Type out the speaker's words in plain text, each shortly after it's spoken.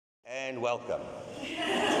And welcome.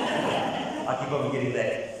 I keep on getting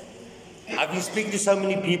that. I've been speaking to so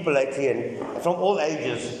many people lately, and from all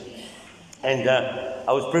ages. And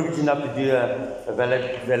I was privileged enough to do a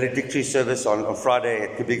valedictory service on Friday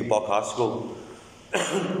at Kabika Park High School.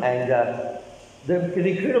 And the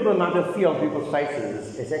incredible amount of fear on people's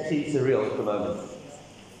faces is actually surreal at the moment.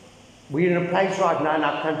 We're in a place right now in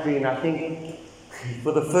our country, and I think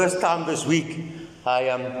for the first time this week, I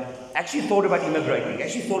actually thought about immigrating.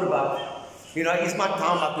 Actually thought about, is my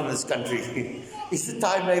time up in this country? Is the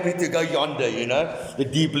time maybe to go yonder, the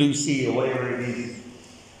deep blue sea or whatever it is?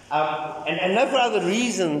 And no for other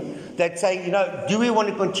reason that saying, do we want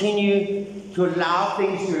to continue to allow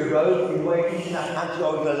things to erode in ways in our country?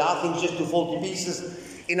 Are we going to allow things just to fall to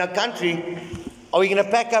pieces in our country? Are we going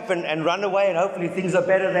to pack up and run away and hopefully things are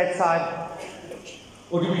better that side?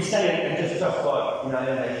 Or do we stay and just trust God in our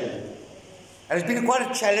nation? And it's been quite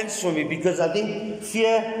a challenge for me because I think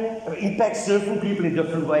fear impacts certain people in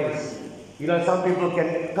different ways. Some people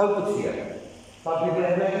can cope with fear. Some people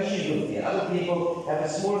have no issues with fear. Other people have the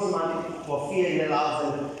smallest amount of fear in their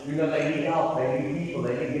lives and, they need help, they need people,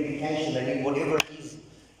 they need medication, they need whatever it is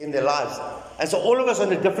in their lives. And so all of us are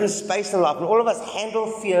in a different space in life and all of us handle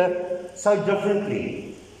fear so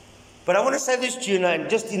differently. But I want to say this to you, and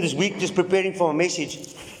just in this week, just preparing for a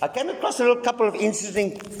message, I came across a little couple of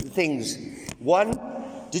interesting things. One,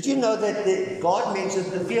 did you know that God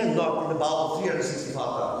mentions the fear not in the Bible 365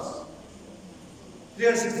 times?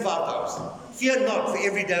 365 times. Fear not for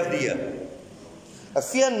every day of the year. A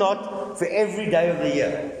fear not for every day of the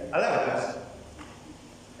year. I love it, guys.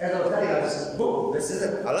 As I was telling us, boom, this is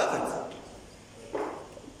it. I love it.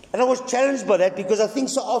 And I was challenged by that because I think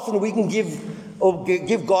so often we can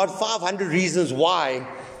give God 500 reasons why,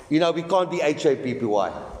 we can't be HAPPY.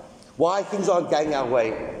 Why things aren't going our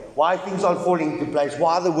way. Why things aren't falling into place.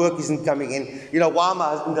 Why the work isn't coming in. Why my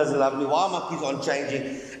husband doesn't love me. Why my kids aren't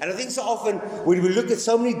changing. And I think so often when we look at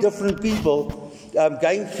so many different people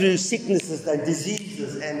going through sicknesses and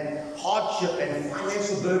diseases and hardship and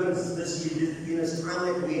financial burdens this year, in this time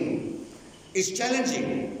that we're in, it's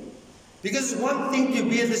challenging. Because it's one thing to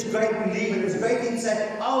be this great believer, it's a great thing to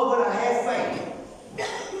say, but I have faith.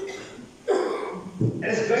 And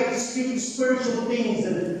it's great to speak spiritual things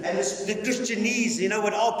and the Christianese,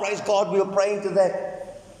 praise God, we're praying to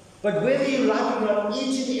that. But whether you like it or not,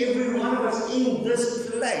 each and every one of us in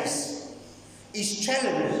this place is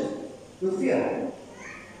challenged with fear.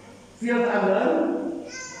 Fear of the unknown,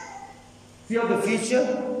 fear of the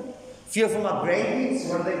future, fear for my grandkids,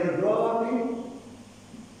 what are they going to grow up in?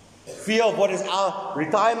 Fear of what does our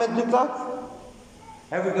retirement look like?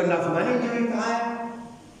 Have we got enough money to retire?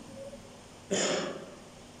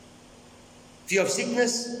 Fear of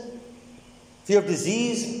sickness, fear of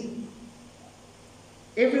disease.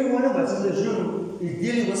 Every one of us in this room is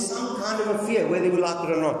dealing with some kind of a fear, whether we like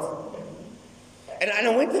it or not. And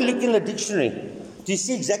I went to look in the dictionary to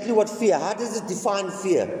see exactly what fear, how does it define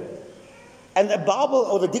fear? And the Bible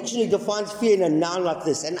or the dictionary defines fear in a noun like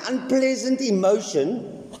this: an unpleasant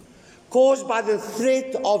emotion caused by the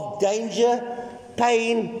threat of danger,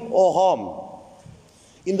 pain, or harm.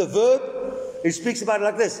 In the verb, it speaks about it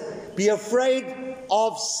like this: be afraid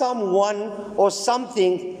of someone or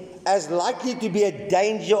something as likely to be a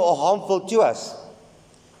danger or harmful to us.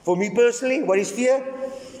 For me personally, what is fear?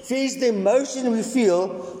 Fear is the emotion we feel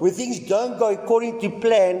when things don't go according to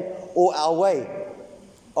plan or our way,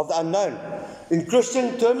 of the unknown. In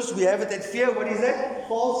Christian terms, we have it that fear, what is that?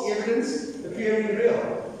 False evidence appearing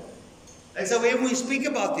real. And so when we speak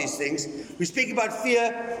about these things, we speak about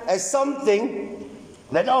fear as something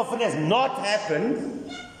that often has not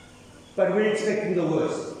happened, but we're expecting the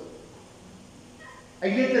worst.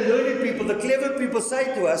 And yet the learned people, the clever people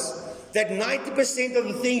say to us that 90% of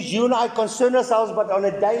the things you and I concern ourselves about on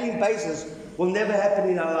a daily basis will never happen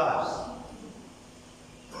in our lives.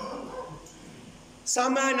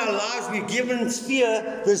 Somehow in our lives we've given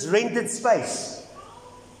fear this rented space.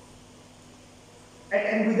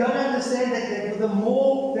 And we don't understand that the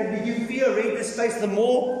more that we give fear rented space, the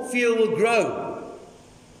more fear will grow.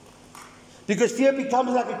 Because fear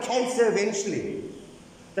becomes like a cancer eventually.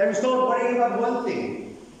 Then we start worrying about one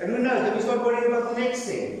thing. And who knows, then we start worrying about the next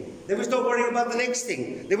thing. Then we start worrying about the next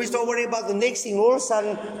thing. Then we start worrying about the next thing. All of a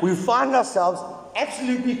sudden, we find ourselves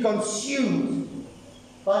absolutely consumed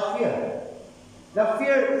by fear. Now,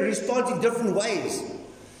 fear responds in different ways.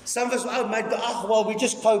 Some of us, we're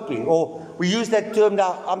just coping. Or we use that term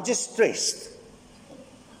now, I'm just stressed.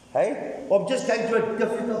 Hey? Or I'm just going through a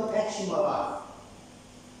difficult patch in my life.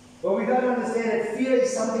 But we don't understand that fear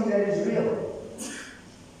is something that is real.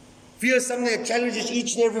 Fear is something that challenges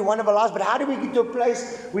each and every one of our lives. But how do we get to a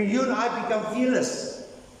place where you and I become fearless?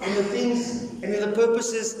 in the things and in the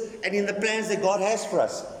purposes and in the plans that God has for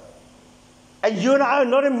us. And you and I are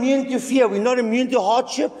not immune to fear. We're not immune to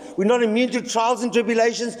hardship. We're not immune to trials and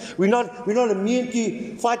tribulations. We're not immune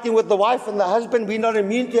to fighting with the wife and the husband. We're not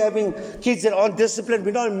immune to having kids that aren't disciplined.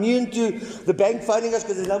 We're not immune to the bank phoning us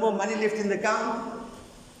because there's no more money left in the account.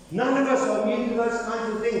 None of us are immune to those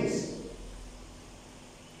kinds of things.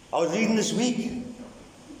 I was reading this week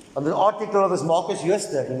on the article of this Marcus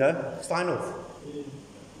Jooste, Steinhoff.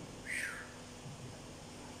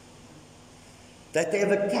 That they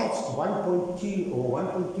have attached 1.2 or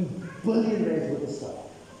 1.2 billion rands worth of stuff.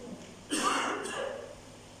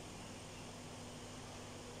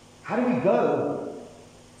 How do we go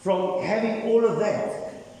from having all of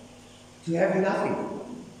that to having nothing?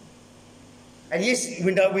 And yes,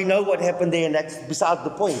 we know what happened there, and that's beside the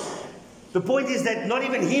point. The point is that not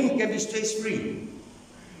even him can be stress-free.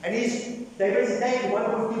 And they basically taken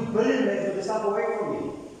 1.2 billion rands worth of stuff away from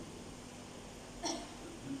him.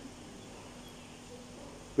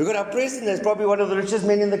 We've got our president as probably one of the richest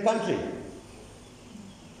men in the country.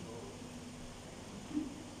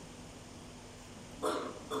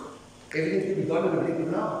 Everything can be gone in the blink of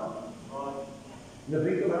an eye. In the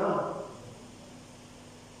blink of an eye.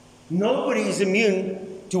 Nobody is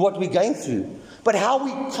immune to what we're going through. But how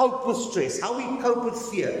we cope with stress, how we cope with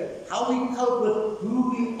fear, how we cope with who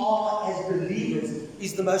we are as believers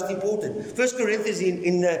is the most important. 1 Corinthians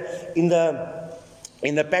in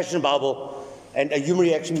the Passion Bible, and a human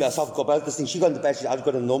reaction myself got both these things. She got the Passion, I've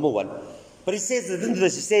got a normal one. But it says, listen to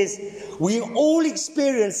this, it says, we all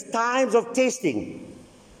experience times of testing,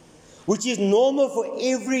 which is normal for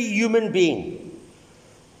every human being.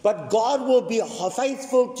 But God will be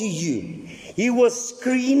faithful to you. He will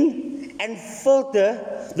screen and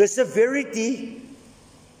filter the severity,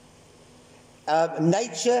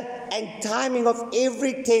 nature, and timing of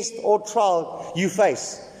every test or trial you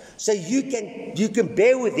face. So you can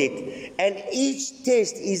bear with it. And each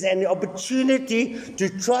test is an opportunity to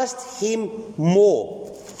trust Him more.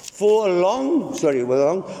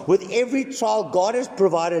 With every trial, God has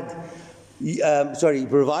provided you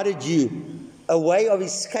a way of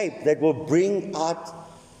escape that will bring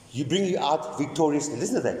you out victoriously.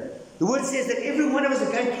 Listen to that. The word says that every one of us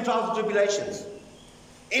are going through trials and tribulations.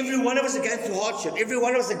 Every one of us are going through hardship. Every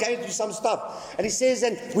one of us are going through some stuff. And he says,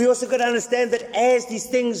 and we also got to understand that as these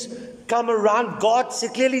things come around, God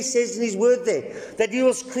clearly says in His word there that He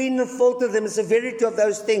will screen and filter them, the severity of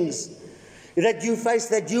those things that you face,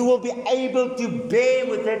 that you will be able to bear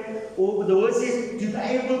with it, or the word says, to be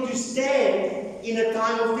able to stand in a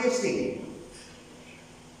time of testing.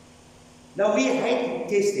 Now, we hate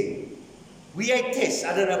testing. We hate tests.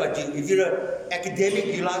 I don't know about you. If you're an academic,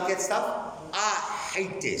 you like that stuff. I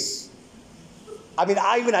hate tests. I mean,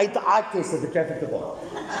 I even hate the eye test at the traffic department.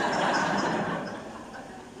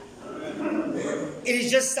 It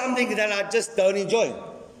is just something that I just don't enjoy.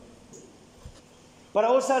 But I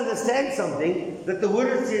also understand something, that the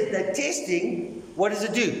word says that testing, what does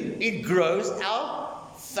it do? It grows our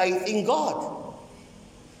faith in God.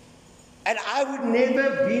 And I would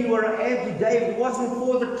never be where I am today if it wasn't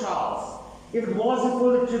for the trials. If it wasn't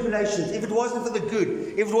for the tribulations, if it wasn't for the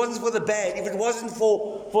good, if it wasn't for the bad, if it wasn't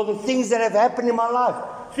for the things that have happened in my life,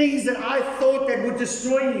 things that I thought that would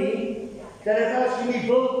destroy me, that have actually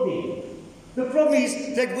built me. The problem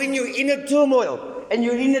is that when you're in a turmoil and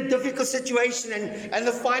you're in a difficult situation and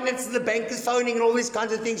the finance and the bank is phoning and all these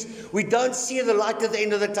kinds of things, we don't see the light at the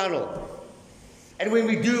end of the tunnel. And when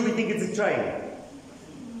we do, we think it's a train.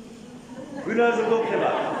 Who knows what I'm talking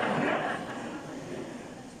about?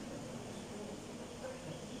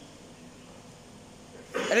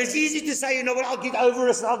 And it's easy to say, you know what, I'll get over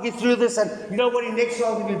this and I'll get through this, and you know what, next year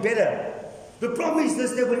I'll be better. The problem is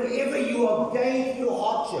this, that whenever you are going through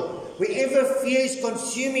hardship, wherever fear is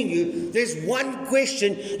consuming you, there's one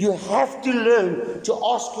question you have to learn to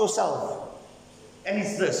ask yourself. And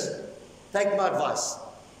it's this. Take my advice.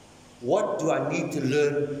 What do I need to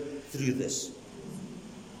learn through this?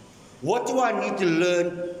 What do I need to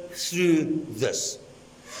learn through this?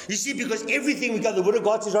 You see, because everything we got, the Word of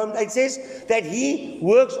God says, Romans 8 says, that He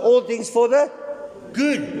works all things for the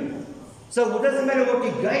good. So it doesn't matter what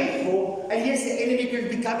you're going for, and yes, the enemy can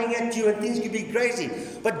be coming at you and things can be crazy.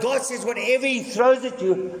 But God says, whatever He throws at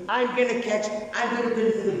you, I'm going to catch, I'm going to turn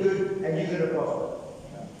it for the good, and you're going to prosper.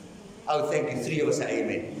 Oh, thank you. 3 of us say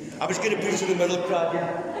amen. I'm just going to preach to the middle crowd here.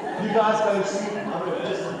 You guys go see. I'm going to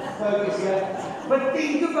just focus here. But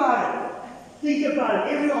think about it. Think about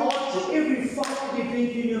it. Every hardship, every fight that you've been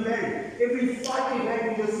through in your marriage, every fight you've had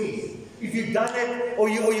in your seats, if you've done it or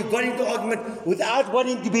you got into argument without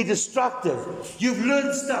wanting to be destructive, you've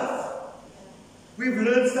learned stuff. We've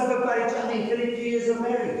learned stuff about each other in 32 years of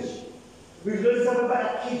marriage. We've learned stuff about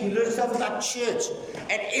our kids. We've learned stuff about church.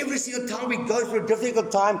 And every single time we go through a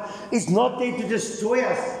difficult time, it's not there to destroy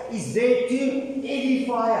us. It's there to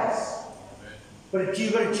edify us. But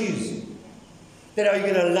you've got to choose. That are you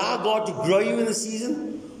going to allow God to grow you in the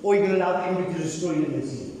season, or are you going to allow the enemy to destroy you in the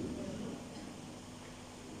season?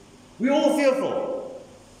 We're all fearful.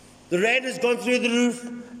 The rand has gone through the roof.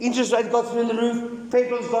 Interest rates gone through the roof.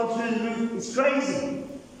 Petrol's gone through the roof. It's crazy.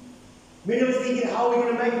 Many of us thinking, how are we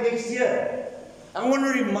going to make it next year? I want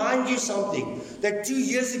to remind you something. That 2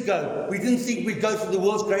 years ago, we didn't think we'd go through the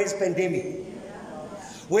world's greatest pandemic.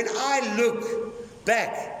 When I look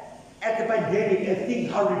back at the pandemic and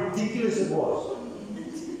think how ridiculous it was.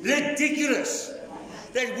 Ridiculous.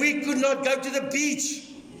 That we could not go to the beach.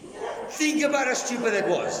 Think about how stupid that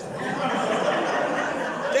was.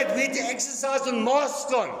 That we had to exercise with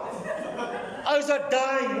masks on. Others are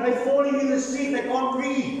dying. They're falling in the street. They can't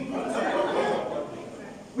breathe.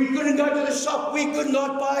 We couldn't go to the shop. We could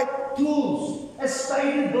not buy tools as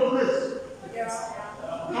stated builders.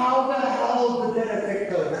 How the hell did that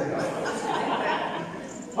affect COVID?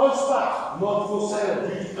 Hotspot, not for sale.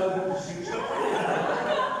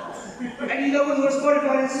 And you know what was funny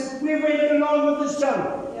about it? We went along with this junk.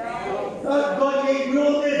 God gave, we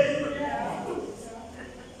all did.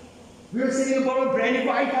 We were sitting a bottle of brandy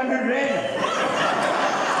for 800 rand.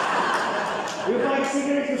 We were buying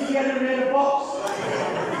cigarettes for 300 rand a box.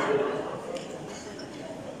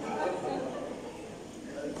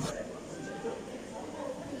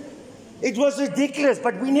 It was ridiculous,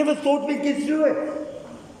 but we never thought we'd get through it.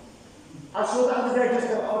 I saw the other day just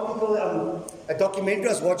an article, a documentary I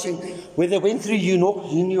was watching, where they went through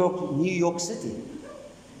New York City.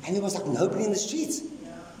 And there was like nobody in the streets.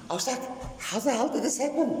 I was like, how the hell did this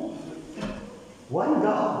happen? One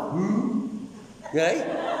guy, okay,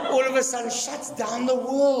 all of a sudden shuts down the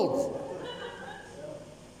world.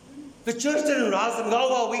 The church didn't rise and go, oh,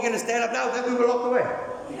 well, we're going to stand up now. Then we were locked away.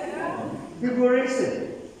 People were arrested.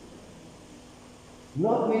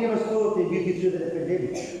 Not many of us thought that we'd get through the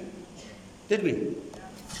pandemic. Did we?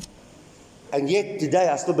 And yet, today,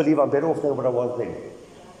 I still believe I'm better off than what I was then.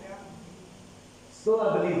 Still,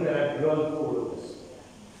 I believe that I've grown forward with this.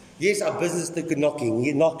 Yes, our business took a knocking.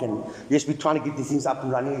 Yes, we're trying to get these things up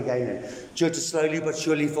and running again. And church is slowly but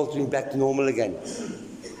surely filtering back to normal again.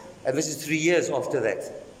 And this is 3 years after that.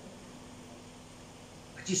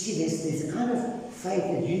 But you see, there's a kind of faith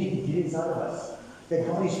and unity deep inside of us that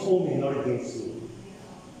God is for me, not against me.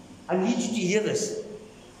 I need you to hear this.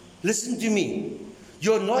 Listen to me.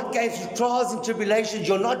 You're not going through trials and tribulations.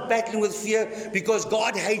 You're not battling with fear because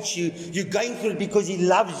God hates you. You're going through it because He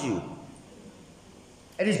loves you.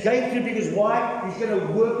 And He's going through it because why? He's going to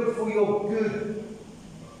work it for your good.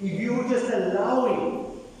 If you will just allow Him.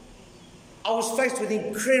 I was faced with an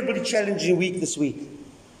incredibly challenging week this week.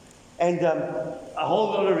 And a whole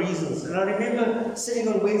lot of reasons. And I remember sitting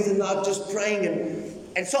on Wednesday night just praying.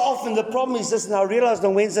 And so often the problem is this, and I realized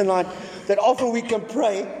on Wednesday night that often we can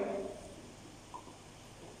pray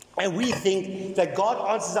and we think that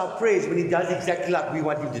God answers our prayers when He does exactly like we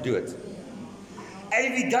want Him to do it. And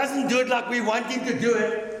if He doesn't do it like we want Him to do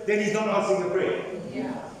it, then He's not answering the prayer.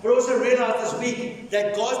 Yeah. But also realize this week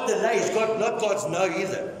that God's delay is not God's no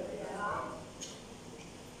either.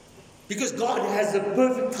 Because God has a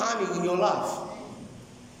perfect timing in your life.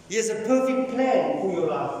 He has a perfect plan for your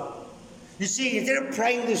life. You see, instead of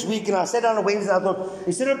praying this week, and I sat down on Wednesday, I thought,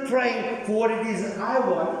 instead of praying for what it is that I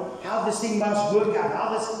want, how this thing must work out,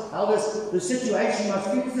 how the situation must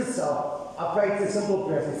fix itself, I prayed a simple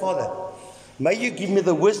prayer. I said, Father, may you give me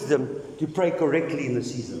the wisdom to pray correctly in the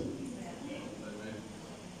season.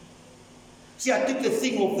 See, I took the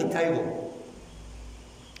thing off the table,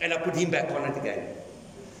 and I put Him back on it again.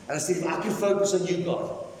 And I said, if I can focus on you,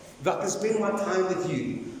 God, if I can spend my time with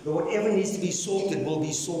you, then whatever needs to be sorted will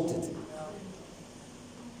be sorted.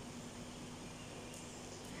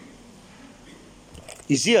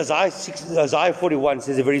 You see, Isaiah 41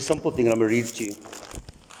 says a very simple thing, and I'm going to read it to you.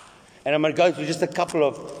 And I'm going to go through just a couple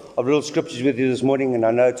of little scriptures with you this morning, and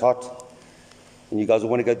I know it's hot, and you guys will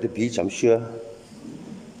want to go to the beach, I'm sure.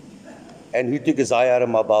 And who took Isaiah out of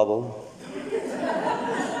my Bible?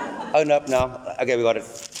 Own up now. Okay, we got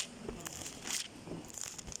it.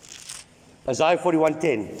 Isaiah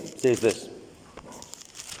 41:10 says this.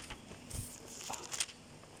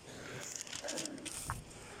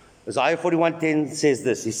 Isaiah 41:10 says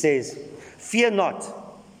this. He says, fear not.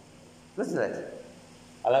 Listen to that.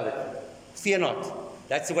 I love it. Fear not.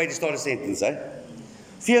 That's the way to start a sentence, eh?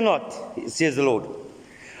 Fear not, says the Lord.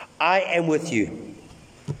 I am with you.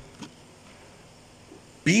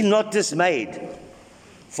 Be not dismayed,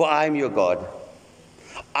 for I am your God.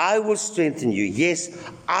 I will strengthen you. Yes,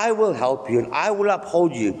 I will help you, and I will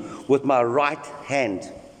uphold you with my right hand.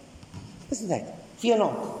 Listen to that. Fear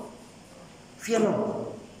not. Fear not.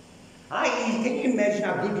 Can you imagine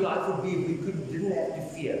how good life would be if we didn't have to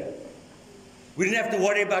fear? We didn't have to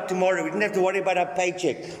worry about tomorrow. We didn't have to worry about our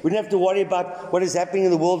paycheck. We didn't have to worry about what is happening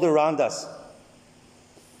in the world around us.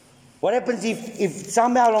 What happens if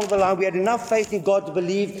somehow along the line we had enough faith in God to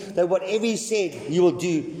believe that whatever He said He will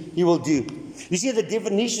do, He will do? You see, the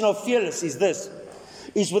definition of fearless is this: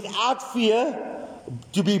 is without fear,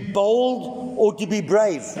 to be bold or to be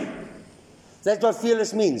brave. That's what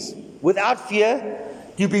fearless means. Without fear,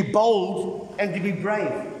 to be bold and to be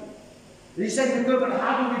brave. You say, but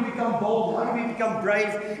how do we become bold? How do we become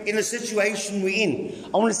brave in the situation we're in?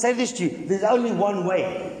 I want to say this to you. There's only one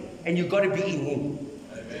way, and you've got to be in Him.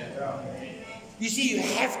 You see, you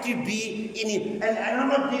have to be in Him. And I'm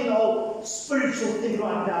not doing the whole spiritual thing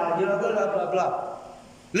right now, blah, blah, blah, blah.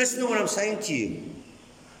 Listen to what I'm saying to you.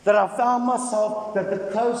 That I found myself that the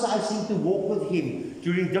closer I seem to walk with Him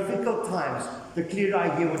during difficult times, the clearer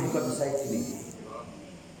I hear what He's got to say to me.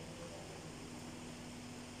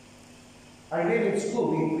 I remember in school,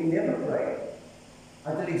 we never prayed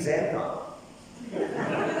until exam time.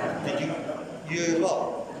 Did you as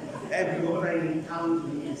well? And we were praying in tongues,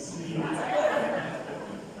 we can see.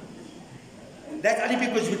 That's only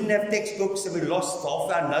because we didn't have textbooks and we lost half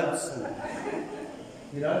our notes.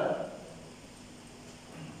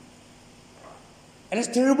 And it's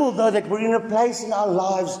terrible, though, that we're in a place in our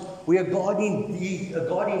lives where a God in need is a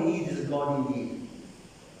God in need.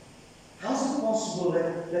 How is it possible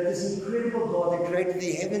that this incredible God that created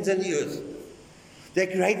the heavens and the earth,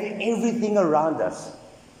 that created everything around us,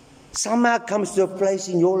 somehow comes to a place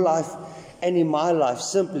in your life and in my life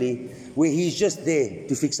simply where He's just there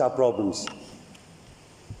to fix our problems?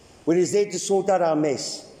 When He's there to sort out our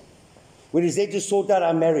mess, when He's there to sort out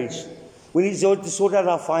our marriage, when He's there to sort out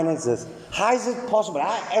our finances. How is it possible?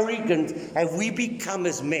 How arrogant have we become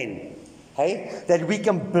as men, hey, that we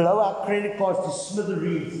can blow our credit cards to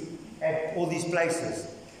smithereens at all these places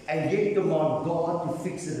and yet demand God to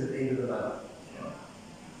fix it at the end of the month?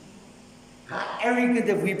 How arrogant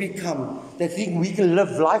have we become that think we can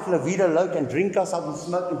live life la vida loca and drink ourselves and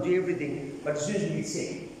smoke and do everything, but as soon as we get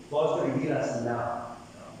sick, God's going to heal us now.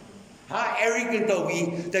 How arrogant are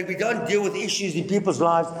we that we don't deal with issues in people's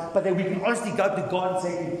lives, but that we can honestly go to God and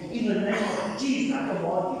say, in the name of Jesus, I command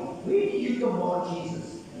you. Where do you command Jesus?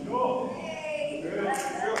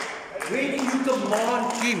 Where do you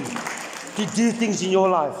command Him to do things in your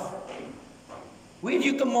life? Where do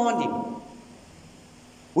you command Him?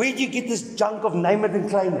 Where do you get this junk of name it and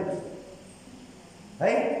claim it?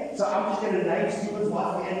 Hey? So I'm just going to name Stephen's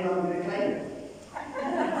wife and I'm going to claim it.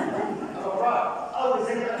 All right. Oh, is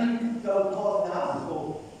that how you go call the house?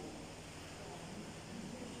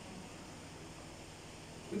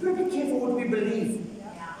 We've got to be careful what we believe.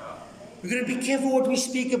 We've got to be careful what we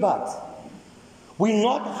speak about. We're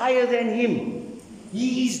not higher than Him.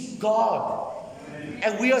 He is God.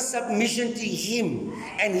 And we are submission to Him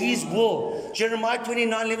and His will. Jeremiah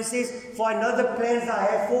 29:11 says, for I know the plans I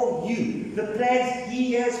have for you. The plans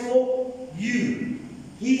He has for you.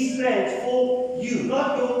 His plans for you.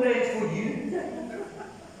 Not your plans for you.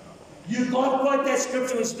 You can't quote that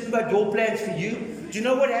scripture when speaking about your plans for you. Do you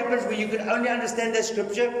know what happens when you can only understand that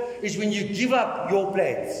scripture? Is when you give up your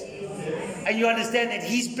plans. And you understand that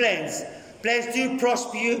His plans to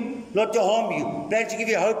prosper you, not to harm you. Plans to give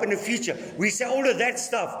you hope in the future. We say all of that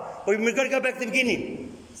stuff, but we've got to go back to the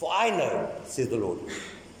beginning. For I know, says the Lord,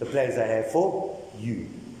 the plans I have for you.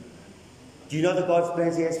 Do you know the God's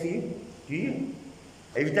plans He has for you? Do you?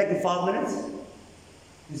 Have you taken 5 minutes?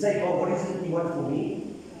 You say, God, what is it you want for me?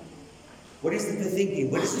 What is the thinking?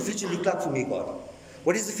 What does the future look like for me, God?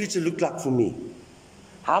 What does the future look like for me?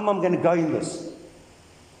 How am I going to go in this?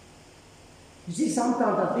 You see,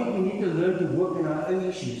 sometimes I think we need to learn to work in our own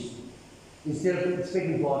issues instead of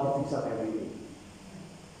expecting God to fix up everything.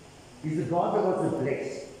 He's the God that wants to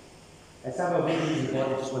bless. And somehow He's the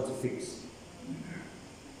God that just wants to fix.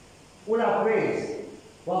 All our prayers,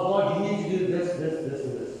 well, God, you need to do this, this, and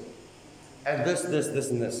this. And this,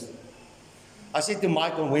 and this. I said to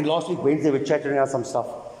Michael, when last week, Wednesday, we were chatting about some stuff.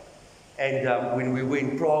 And when we were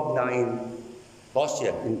in Prague last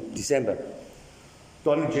year, in December,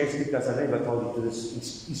 Don and Jess took us, I never told you, to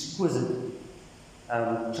this exquisite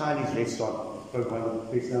Chinese restaurant, probably one of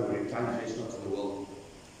the best known Chinese restaurants in the world.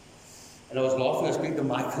 And I was laughing, I was speaking to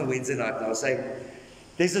Michael Wednesday night, and I was saying,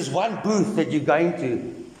 there's this one booth that you're going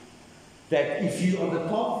to, that if you're on the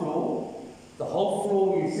top floor, the whole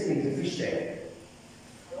floor you're sitting is a fish tank.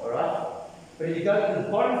 Alright? But if you go to the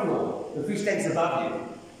bottom floor, the fish tank's above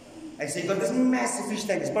you. And so you've got this massive fish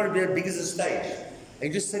tank. It's probably as big as a stage. And you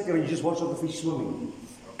just sit there and you just watch all the fish swimming.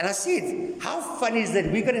 And I said, how funny is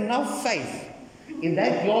that we've got enough faith in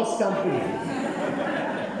that glass company,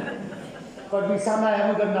 but we somehow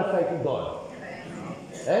haven't got enough faith in God.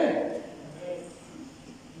 Eh?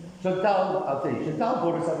 Chantal, I'll tell you, Chantal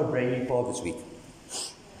bought us up a brand new car this week.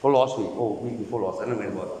 Or last week, or week before last, I don't know when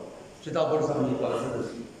it was. Chantal bought us up a new car. I'll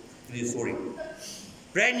tell you a story.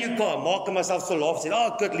 Brand new car. Mark and myself still laughed. Said,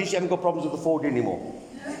 oh, good, at least you haven't got problems with the Ford anymore.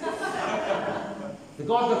 The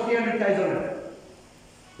car's got 300 Ks on it.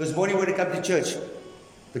 This morning when I come to church,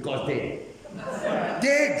 the car's dead.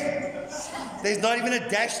 Dead! There's not even a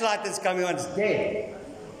dash light that's coming on. It's dead.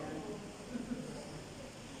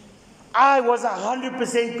 I was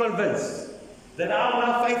 100% convinced that I have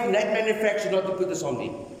enough faith in that manufacturer not to put this on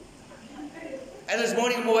me. And this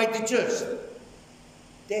morning on my way to church,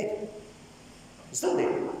 dead. It's still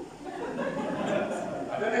dead.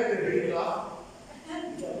 I don't have to read it off.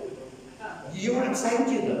 You know what I'm saying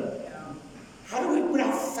to you though? How do we put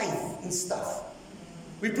our faith in stuff?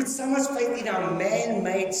 We put so much faith in our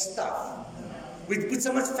man-made stuff. We put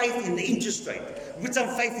so much faith in the interest rate. We put some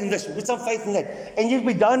faith in this. We put some faith in that. And yet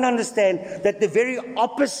we don't understand that the very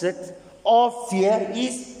opposite of fear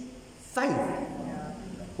is faith.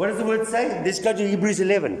 What does the word say? Let's go to Hebrews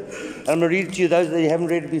 11. I'm going to read it to you, those that haven't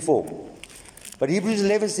read it before. But Hebrews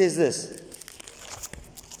 11 says this.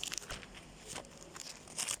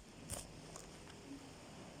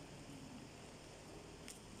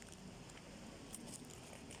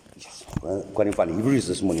 Quite funny. Hebrews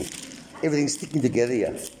this morning. Everything's sticking together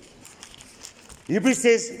here. Hebrews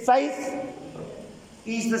says, faith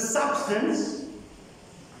is the substance.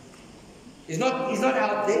 It's not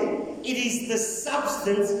out there. It is the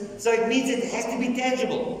substance, so it means it has to be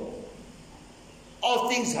tangible. Of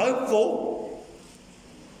things hoped for,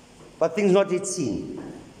 but things not yet seen.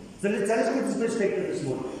 So let's put this perspective this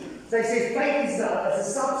morning. So he says faith is a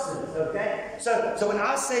substance, okay? So when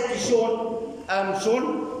I say to Sean,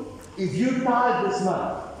 Sean, if you tithe this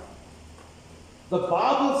month, the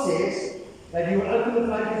Bible says that you will open the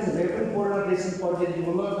floodgates of heaven, pour out blessings upon you, you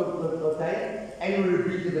will not obtain, and you will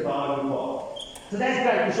rebuke the devouring God. So that's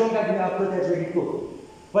great. If Sean can do that, that's really cool.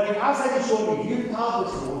 But if I say to Sean, if you tithe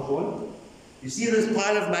this month, Sean, you see this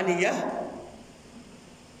pile of money here?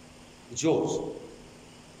 It's yours.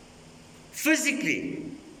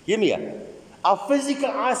 Physically, hear me here. Our physical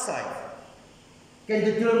eyesight can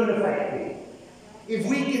determine a fact. If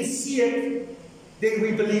we can see it, then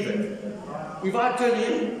we believe it. If I tell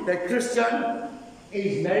you that Christian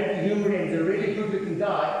is married to human and is a really good looking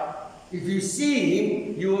guy, if you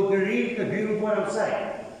see him, you will agree with what I'm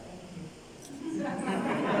saying.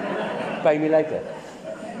 Pay me later.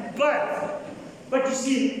 But you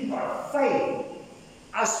see, our faith,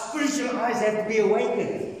 our spiritual eyes have to be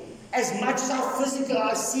awakened. As much as our physical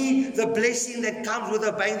eyes see the blessing that comes with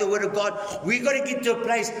obeying the word of God, we've got to get to a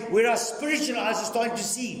place where our spiritual eyes are starting to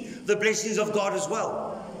see the blessings of God as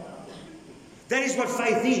well. That is what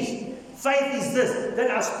faith is. Faith is this, that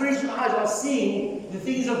our spiritual eyes are seeing the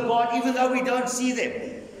things of God even though we don't see them.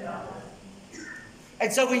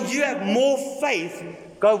 And so when you have more faith,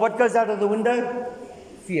 what goes out of the window?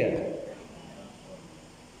 Fear.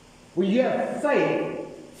 When you have faith,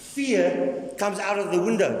 fear comes out of the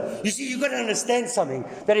window. You see, you've got to understand something,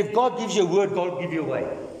 that if God gives you a word, God will give you a way.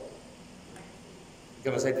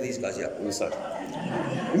 Come and say to these guys here on the side.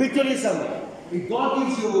 Let me tell you something. If God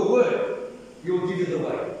gives you a word, He will give you the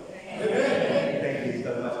way. Thank you. He's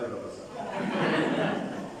got much better on the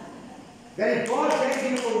side. That if God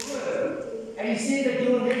gave you a word, and He said that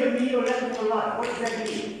you will never need or lack in your life, what does that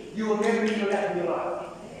mean? You will never need or lack in your life.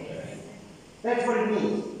 That's what it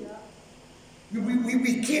means.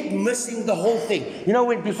 We keep missing the whole thing. You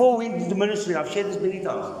know, before we went into ministry, I've shared this many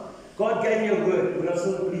times. God gave me a word when I was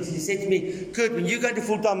in the police. He said to me, Kurt, when you go to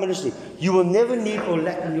full-time ministry, you will never need or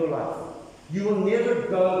lack in your life. You will never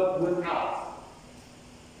go without.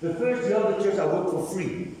 The first year of the church, I worked for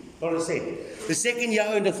free. Not a cent. The second year,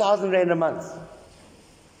 I earned 1,000 rand a month.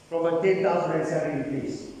 From a 10,000 rand salary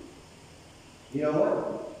increase. You know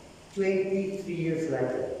what? 23 years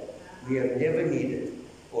later, we have never needed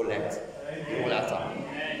or lacked. All our time.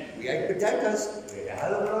 We ate potatoes, we had a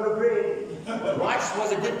hell of a lot of bread. Rice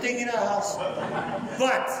was a good thing in our house.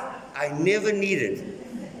 But I never needed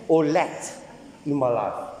or lacked in my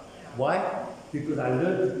life. Why? Because I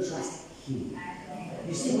learned to trust Him.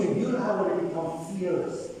 You see, when you and I want to become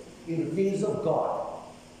fearless in the things of God,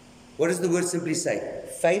 what does the word simply say?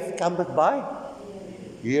 Faith cometh by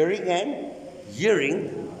hearing, and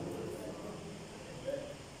hearing.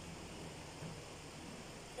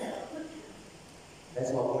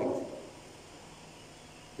 That's my point.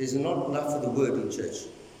 there's not enough of the word in church.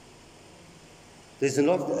 There's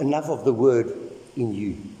not enough of the word in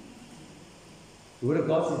you. The word of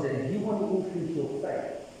God says that if you want to increase your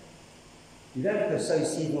faith, you don't have to sow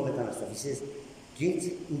seed and all that kind of stuff. He says, get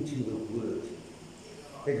into the word.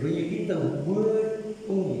 That when you get the word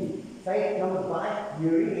in you, faith comes by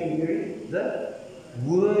hearing and hearing the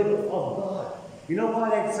word of God. You know why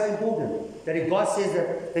that's so important? That if God says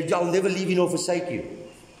that I'll never leave you nor forsake you.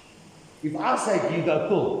 If I say to you, go,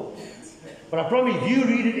 cool. But I promise you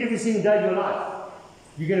read it every single day of your life.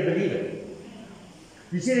 You're going to believe it.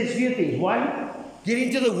 You see, there's a few things. One, get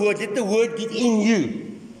into the word. Let the word get in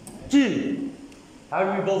you. Two, how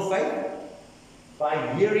do we build faith?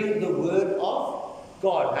 By hearing the word of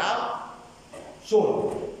God. How?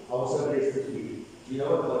 Sean, I was so blessed this week. Do you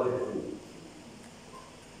know what God did for me?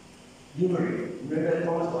 You, Marie. Remember that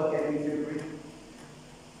promise God gave me to Marie?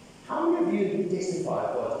 How many of you testify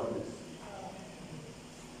of God's goodness?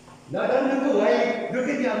 No, don't look away. Look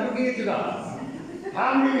at me. I'm looking at you guys.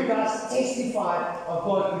 How many of you guys testify of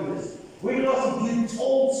God's goodness? When last have you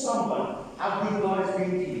told someone how good God has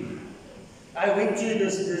been to you? I went to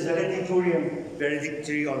this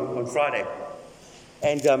valedictory on Friday.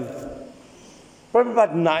 And probably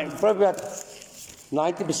about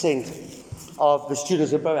 90% of the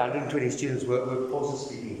students, about 120 students, were also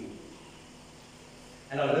speaking.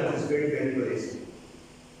 And I learned this very valuable lesson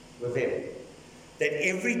with them. That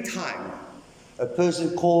every time a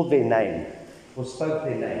person called their name or spoke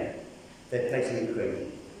their name, that place went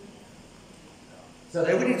crazy. So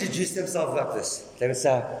they would introduce themselves like this. They would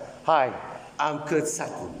say, "Hi, I'm Kurt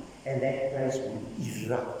Sutton," and that place would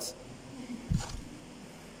erupt.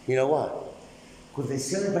 You know why? Because they're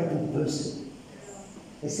celebrating the person.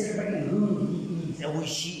 They're celebrating who he is and who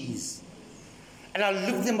she is. And I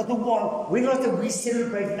looked at them at the wall. When last have we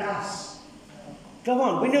celebrated us? Come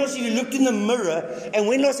on, when last have you looked in the mirror and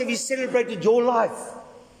when last have you celebrated your life?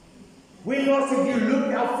 When last have you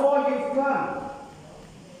looked how far you've come?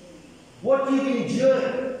 What you've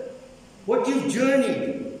endured? What you've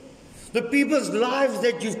journeyed? The people's lives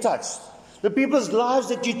that you've touched? The people's lives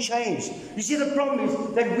that you changed? You see, the problem is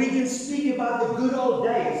that we can speak about the good old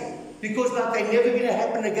days because like they're never going to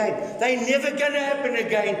happen again. They're never going to happen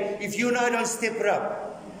again if you and I don't step it up.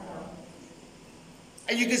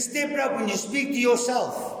 And you can step it up when you speak to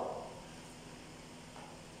yourself.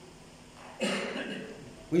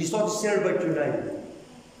 When you start to celebrate your name.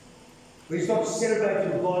 When you start to celebrate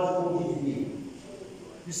who God has called you to be.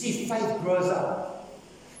 You see, faith grows up.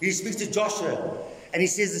 He speaks to Joshua and he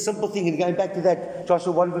says the simple thing, and going back to that,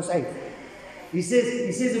 Joshua 1 verse 8. He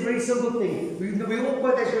says a very simple thing. We all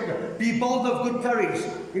quote that scripture. Be bold of good courage.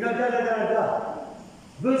 You know,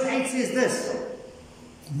 Verse 8 says this.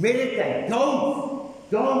 Meditate. Don't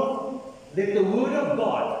let the word of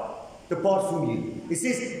God depart from you. It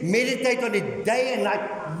says, meditate on it day and night.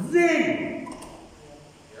 Then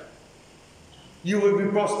you will be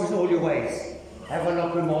prosperous in all your ways. Have I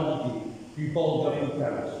not commanded you? Be bold of good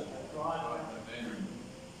courage.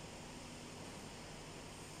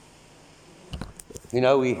 You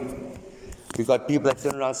know, we've got people that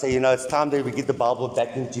turn around and say, you know, it's time that we get the Bible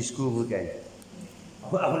back into school again.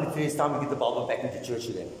 I want to tell you, it's time we get the Bible back into church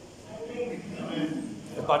again.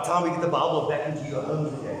 It's about time we get the Bible back into your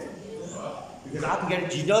homes again. Because I can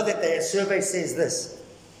guarantee you, know that the survey says this,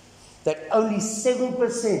 that only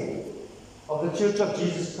 7% of the Church of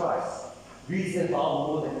Jesus Christ reads the Bible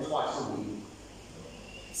more than twice a week.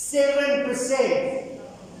 7%!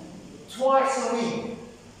 Twice a week.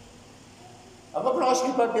 I'm not going to ask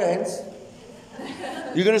you about your hands.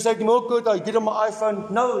 You're going to say to me, oh good, I get on my iPhone.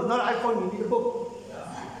 No, it's not an iPhone, you need a book.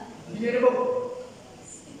 You need a book.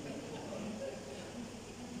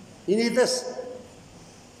 You need this.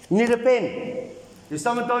 You need a pen. If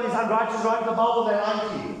someone told you it's unrighteous, write in the Bible, they're lying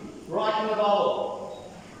to you. Write in the Bible.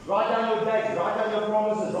 Write down your dates, write down your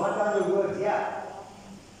promises, write down your words. Yeah.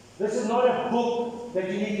 This is not a book that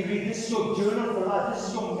you need to read. This is your journal for life. This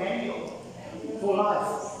is your manual for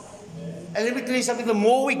life. And let me tell you something, the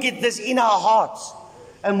more we get this in our hearts,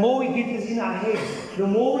 and more we get this in our heads, the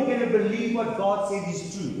more we're going to believe what God says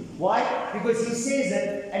is true. Why? Because He says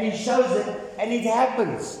it, and He shows it, and it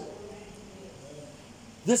happens.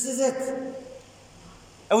 This is it.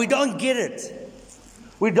 And we don't get it.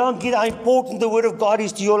 We don't get how important the Word of God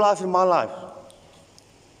is to your life and my life.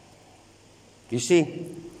 You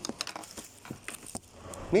see,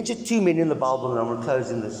 mention 2 men in the Bible, and I'm going to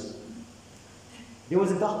close in this. There was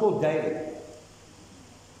a guy called David.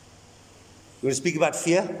 You want to speak about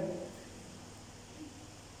fear?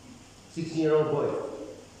 16-year-old boy.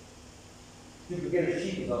 People get a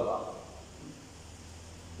sheep and go.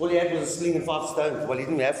 All he had was a sling and 5 stones. Well, he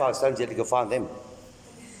didn't have 5 stones, he had to go find them.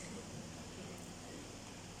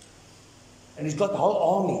 And he's got the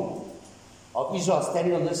whole army of Israel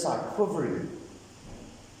standing on this side, quivering,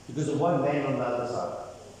 because of one man on the other side.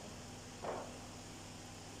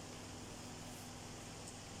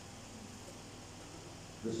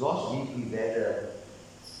 This last week we've had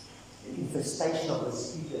an infestation of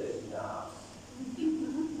mosquitoes in the house. I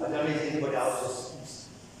don't know if anybody else has.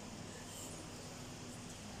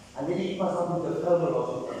 I nearly eat myself into a coma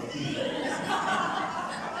last week on the Tuesday.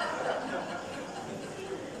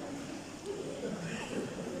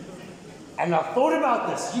 And I thought about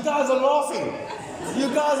this. You guys are laughing.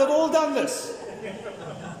 You guys have all done this.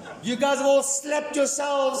 You guys have all slapped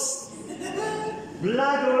yourselves.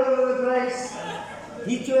 Blood all over the place.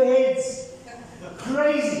 Hit your heads.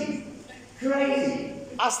 Crazy. Crazy.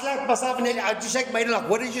 I slapped myself and I just shake my head like,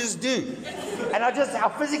 what did you just do? And I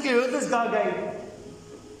physically heard this guy going.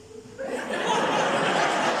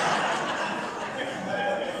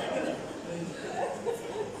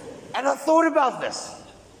 And I thought about this.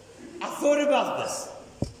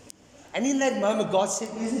 And in that moment, God said,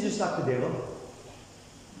 isn't just like the devil?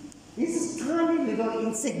 He's this tiny little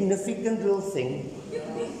insignificant little thing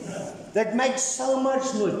that makes so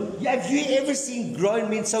much noise. Have you ever seen grown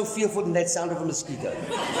men so fearful in that sound of a mosquito?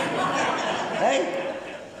 Hey?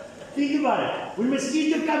 Think about it. When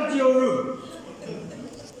mosquito come to your room.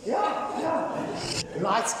 Yeah.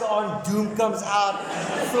 Lights go on, doom comes out,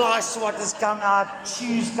 fly swatters come out,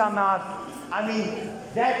 shoes come out. I mean,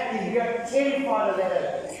 that thing, we are terrified of that.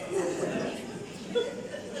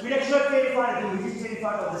 We're actually not terrified of it, we're just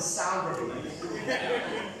terrified of the sound that it makes.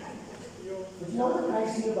 But you know what the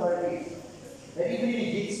nice thing about it is? That even if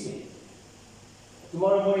it gets me,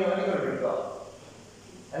 tomorrow morning I'm only going to drink off.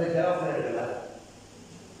 And the day after that, it'll love.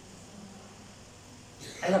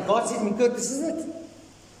 And like God said to me, good, this is it.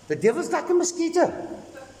 The devil's like a mosquito.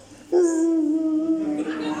 You're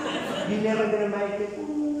never going to make it.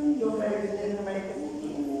 You're never going to make it.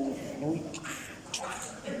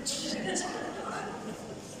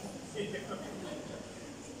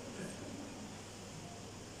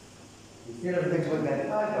 Instead of things like that, I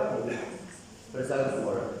got to but it's over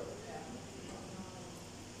tomorrow.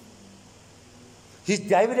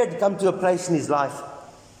 David had to come to a place in his life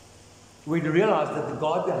where he realized that the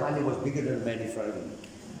God behind him was bigger than the man in front of him.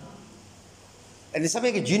 And there's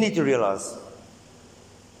something that you need to realize,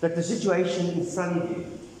 that the situation in front of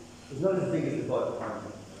you is not as big as the God behind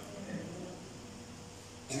you.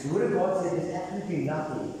 The Word of God says there's absolutely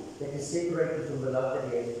nothing that can separate you from the love that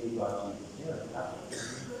He has for you by Jesus. You know, nothing.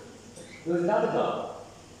 There was another guy.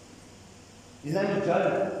 His name was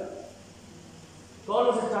Jonah. God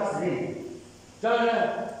was entrusted him.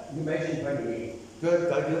 Jonah, you mentioned 20 good,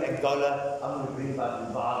 go to Angola. I'm going to bring about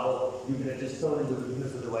the Bible. You're going to just fill in the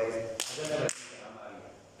weakness of the ways. I don't know what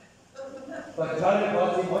but Jonah,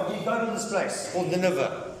 God said, what do you go to this place called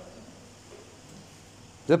Nineveh?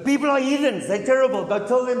 The people are heathens, they're terrible. Go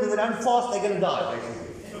tell them that they don't fast, they're going to die,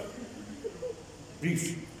 basically.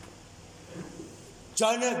 Brief.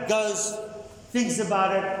 Jonah goes, thinks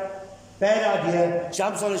about it, bad idea,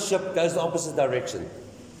 jumps on a ship, goes the opposite direction.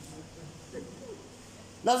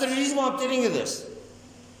 Now the reason why I'm telling you this,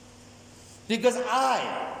 because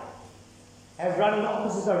I have run in the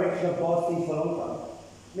opposite direction of God's things for a long time,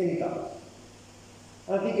 many times.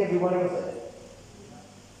 I think every one of us has.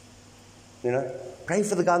 You know, praying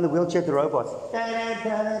for the guy in the wheelchair, the robots.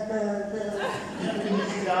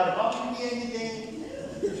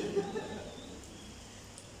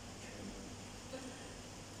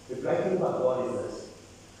 The great thing about God is this,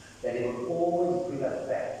 that He will always bring us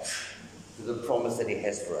back to the promise that He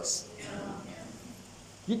has for us.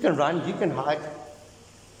 You can run, you can hide.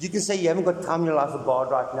 You can say you haven't got time in your life for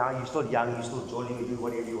God right now, you're still young, you're still jolly, you do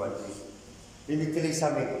whatever you want to. Let me tell you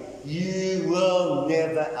something, you will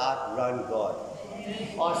never outrun God.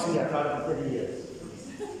 Ask me, I tried it for 30 years.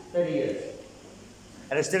 30 years.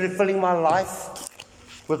 And instead of filling my life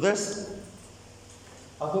with this,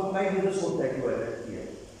 I thought maybe this will take away the fear.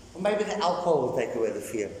 Or maybe the alcohol will take away the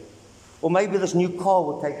fear. Or maybe this new car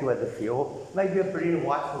will take away the fear. Or maybe a brilliant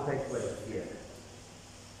wife will take away the fear.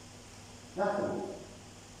 Nothing.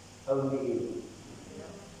 Only Him.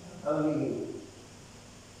 Only Him.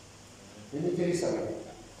 Let me tell you something.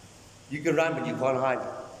 You can run, but you can't hide.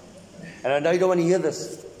 And I know you don't want to hear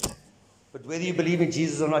this. But whether you believe in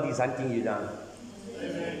Jesus or not, He's hunting you down.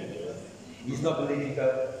 He's not going to let you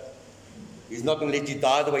go. He's not going to let you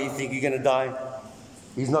die the way you think you're going to die.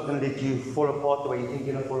 He's not going to let you fall apart the way you think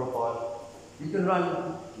you're going to fall apart. You can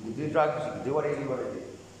run, you can do drugs, you can do whatever you want to do.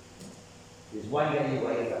 There's one day you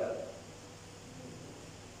wake up,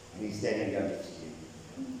 and He's standing down next to you.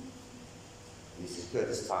 And He says, Kurt,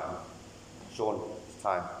 it's time. Sean, it's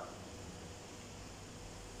time.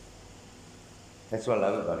 That's what I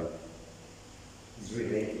love about him. He's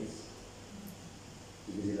relentless.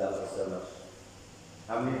 Because he loves us so much.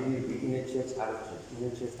 How many of you have been in a church, out of church, in a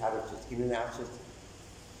church, out of church, in and out of church?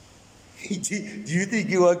 Do you think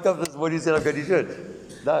you woke up this morning and said, I'm going to church?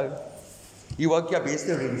 No. You woke up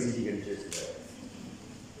yesterday and said, you're going to church today.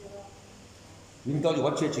 You didn't tell you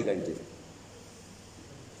what church you're going to.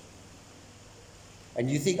 And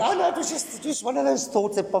you think, oh no, it was just one of those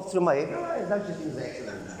thoughts that popped through my head. No, there's no such thing as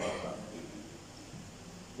accident.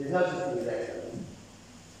 There's no such thing as accident.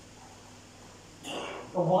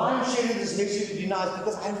 But why I'm sharing this message with you now is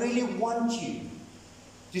because I really want you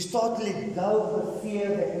to start to let go of the fear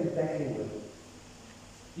that you're battling with.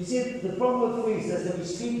 You see, the problem with fear is that we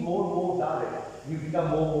speak more and more about it, we become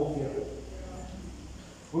more and more fearful.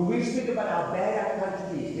 When we speak about how bad our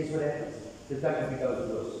country is, guess what happens? The country becomes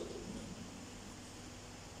worse.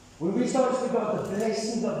 When we start to speak about the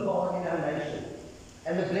blessings of God in our nation,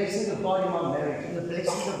 and the blessings of God in my marriage, and the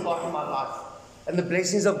blessings of God in my life, and the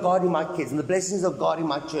blessings of God in my kids, and the blessings of God in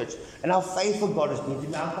my church, and how faithful God has been to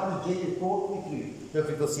me, how God has brought me through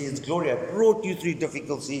difficult seasons. Gloria brought you through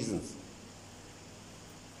difficult seasons.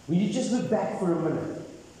 When you just look back for a minute,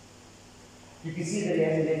 you can see that He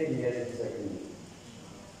hasn't left you, He hasn't forsaken you.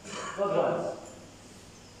 Not once.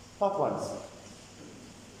 Not once.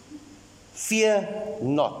 Fear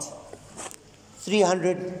not.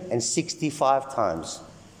 365 times.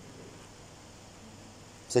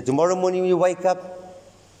 So tomorrow morning when you wake up,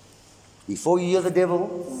 before you hear the devil,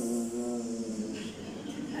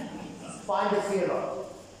 find a fear not.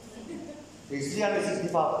 There's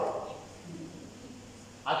 365 days.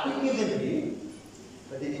 I could give them to you,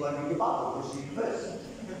 but then you won't read your Bible, just read the verse.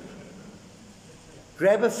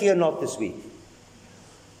 Grab a fear not this week.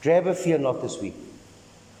 Grab a fear not this week.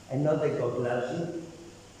 And know that God loves you,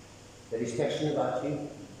 that He's passionate about you,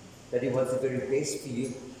 that He wants the very best for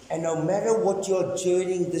you. And no matter what you're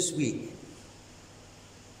journeying this week,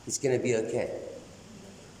 it's going to be okay.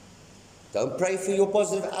 Don't pray for your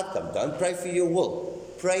positive outcome. Don't pray for your will.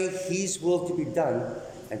 Pray His will to be done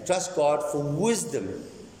and trust God for wisdom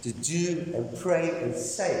to do and pray and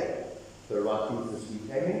say the right things this week.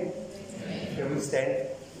 Amen? Amen. Can we stand?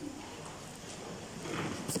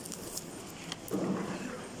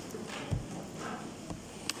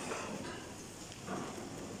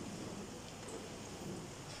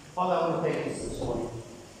 Father, I want to thank you this morning.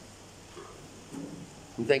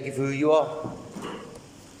 And thank you for who you are.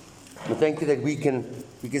 And thank you that we can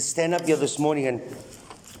stand up here this morning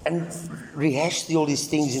and rehash all these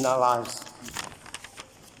things in our lives.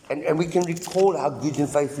 And we can recall how good and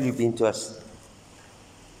faithful you've been to us.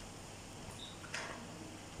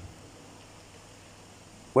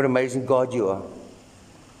 What an amazing God you are.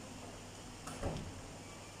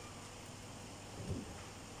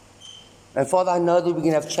 And Father, I know that we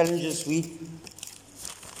can have challenges this week.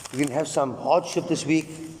 We can have some hardship this week.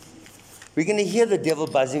 We're going to hear the devil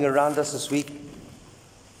buzzing around us this week.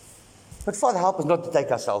 But Father, help us not to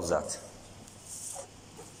take ourselves out.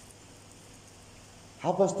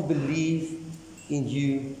 Help us to believe in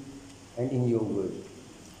you and in your word.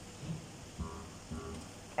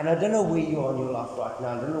 And I don't know where you are in your life right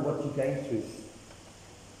now. I don't know what you're going through.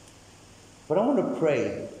 But I want to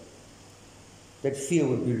pray that fear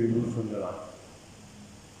would be removed from your life.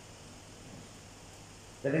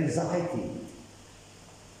 That anxiety,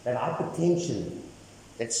 that hypertension,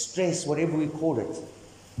 that stress, whatever we call it,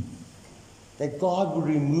 that God will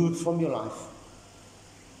remove from your life.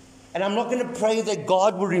 And I'm not going to pray that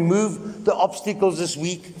God will remove the obstacles this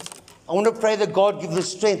week. I want to pray that God give the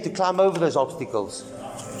strength to climb over those obstacles.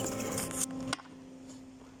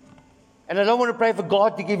 And I don't want to pray for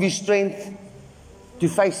God to give you strength to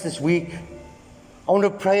face this week. I want to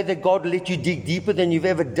pray that God will let you dig deeper than you've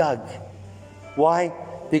ever dug. Why?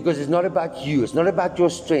 Because it's not about you. It's not about your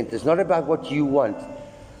strength. It's not about what you want.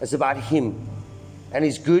 It's about Him and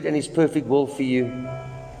His good and His perfect will for you.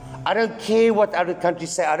 I don't care what other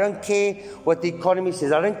countries say. I don't care what the economy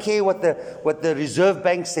says. I don't care what the Reserve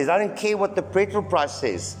Bank says. I don't care what the petrol price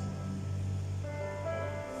says.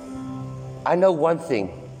 I know one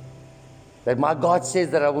thing, that my God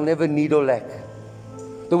says that I will never need or lack.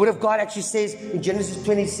 The Word of God actually says in Genesis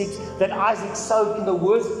 26 that Isaac sowed in the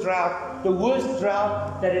worst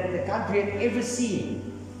drought that the country had ever seen,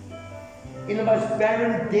 in the most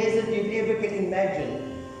barren desert you've ever can imagine.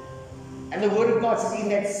 And the Word of God says in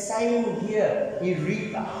that same year, he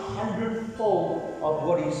reaped 100-fold of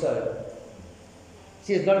what he sowed.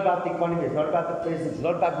 See, it's not about the economy, it's not about the president, it's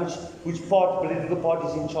not about which political party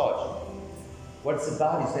is in charge. What it's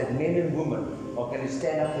about is that men and women are going to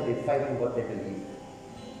stand up for their faith in what they believe.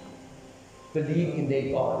 Believe in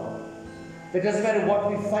their God. It doesn't matter what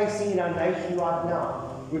we're facing in our nation right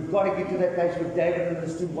now. We've got to get to that place where David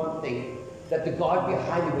understood one thing, that the God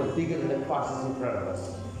behind it was bigger than the crisis in front of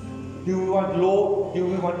us. Do we want law? Do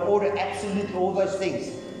we want order? Absolutely, all those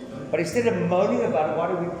things. But instead of moaning about it, why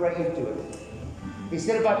don't we pray into it?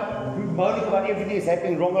 Instead of moaning about everything that's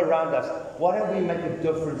happening wrong around us, why don't we make a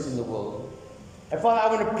difference in the world? And Father, I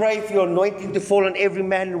want to pray for your anointing to fall on every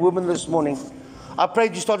man and woman this morning. I pray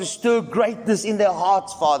you start to stir greatness in their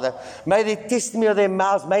hearts, Father. May their testimony of their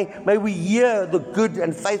mouths, may we hear the good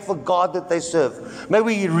and faithful God that they serve. May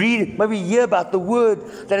we hear about the word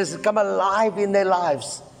that has come alive in their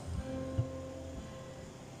lives.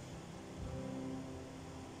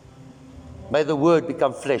 May the word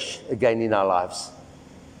become flesh again in our lives.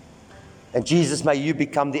 And Jesus, may you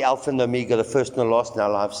become the Alpha and the Omega, the first and the last in our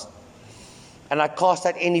lives. And I cast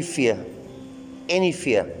out any fear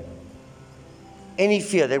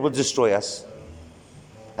that will destroy us.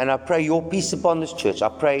 And I pray your peace upon this church. I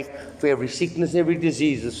pray for every sickness and every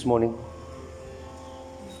disease this morning.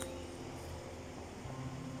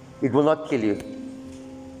 It will not kill you.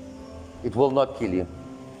 It will not kill you.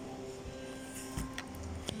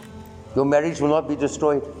 Your marriage will not be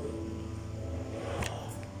destroyed.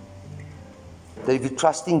 That if you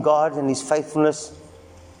trust in God and His faithfulness,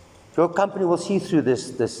 your company will see through this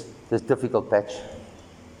difficult patch.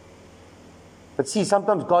 But see,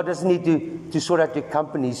 sometimes God doesn't need to sort out your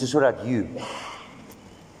company, He needs to sort out you.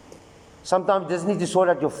 Sometimes He doesn't need to sort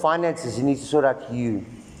out your finances, He needs to sort out you.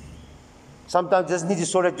 Sometimes He doesn't need to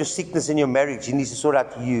sort out your sickness in your marriage, He needs to sort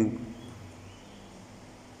out you.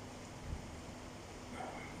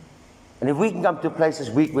 And if we can come to a place this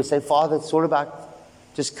week where we say, Father, it's all about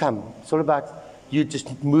just come. It's all about you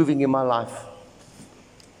just moving in my life.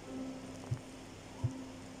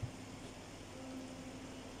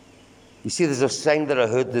 You see, there's a saying that I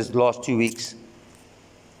heard this last 2 weeks.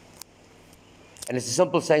 And it's a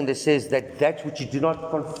simple saying that says that which you do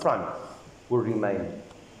not confront will remain.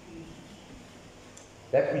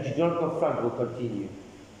 That which you do not confront will continue.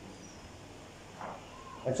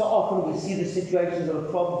 And so often we see the situations of the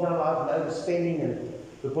problems in our lives, and overspending and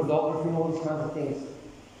the pornography and all these kinds of things.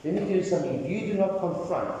 Let me tell you something. If you do not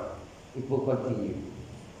confront, it will continue.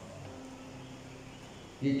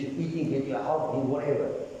 Get your eating, get your health,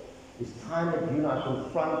 whatever. It's time that you and I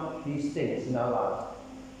confront these things in our lives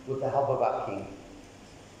with the help of our King.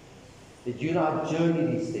 That you and I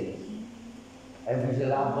journey these things. And we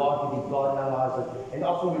allow God to be God in our lives. And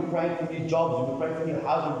often we pray for new jobs, we pray for new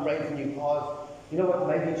houses, we pray for new cars. You know what?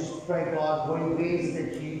 Maybe just pray, God, where is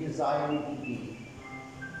it that you desire me to be?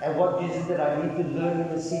 And what is it that I need to learn in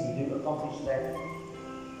the city to accomplish that?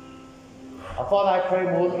 Father, I pray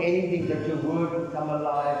more than anything that your word will come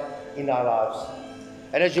alive in our lives.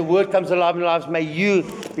 And as your word comes alive in our lives, may you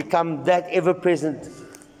become that ever-present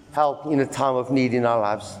help in a time of need in our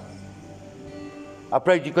lives. I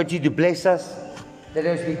pray that you continue to bless us, that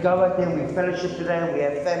as we go out there and we fellowship today and we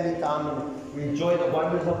have family time and we enjoy the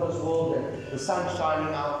wonders of this world and the sun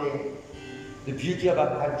shining out there, the beauty of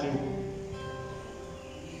our country,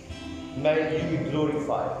 may you be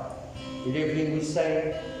glorified in everything we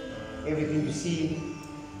say, everything we see,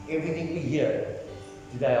 everything we hear.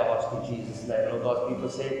 Today I ask in Jesus' name. And all God's people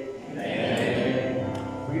say,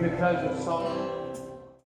 Amen. We're going to close with a song.